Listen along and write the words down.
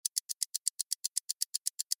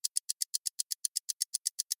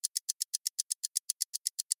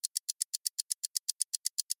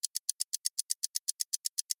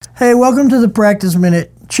Hey, welcome to the Practice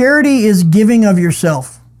Minute. Charity is giving of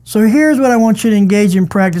yourself. So here's what I want you to engage in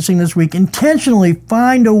practicing this week. Intentionally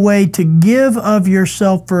find a way to give of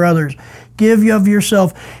yourself for others. Give of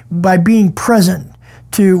yourself by being present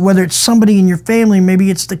to whether it's somebody in your family,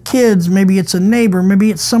 maybe it's the kids, maybe it's a neighbor,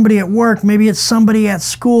 maybe it's somebody at work, maybe it's somebody at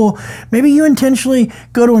school. Maybe you intentionally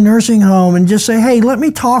go to a nursing home and just say, hey, let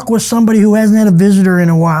me talk with somebody who hasn't had a visitor in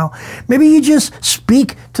a while. Maybe you just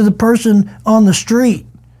speak to the person on the street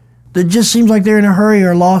that just seems like they're in a hurry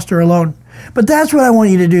or lost or alone. But that's what I want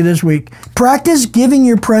you to do this week. Practice giving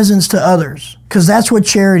your presence to others, because that's what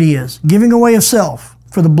charity is, giving away of self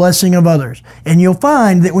for the blessing of others. And you'll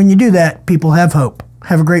find that when you do that, people have hope.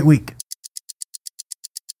 Have a great week.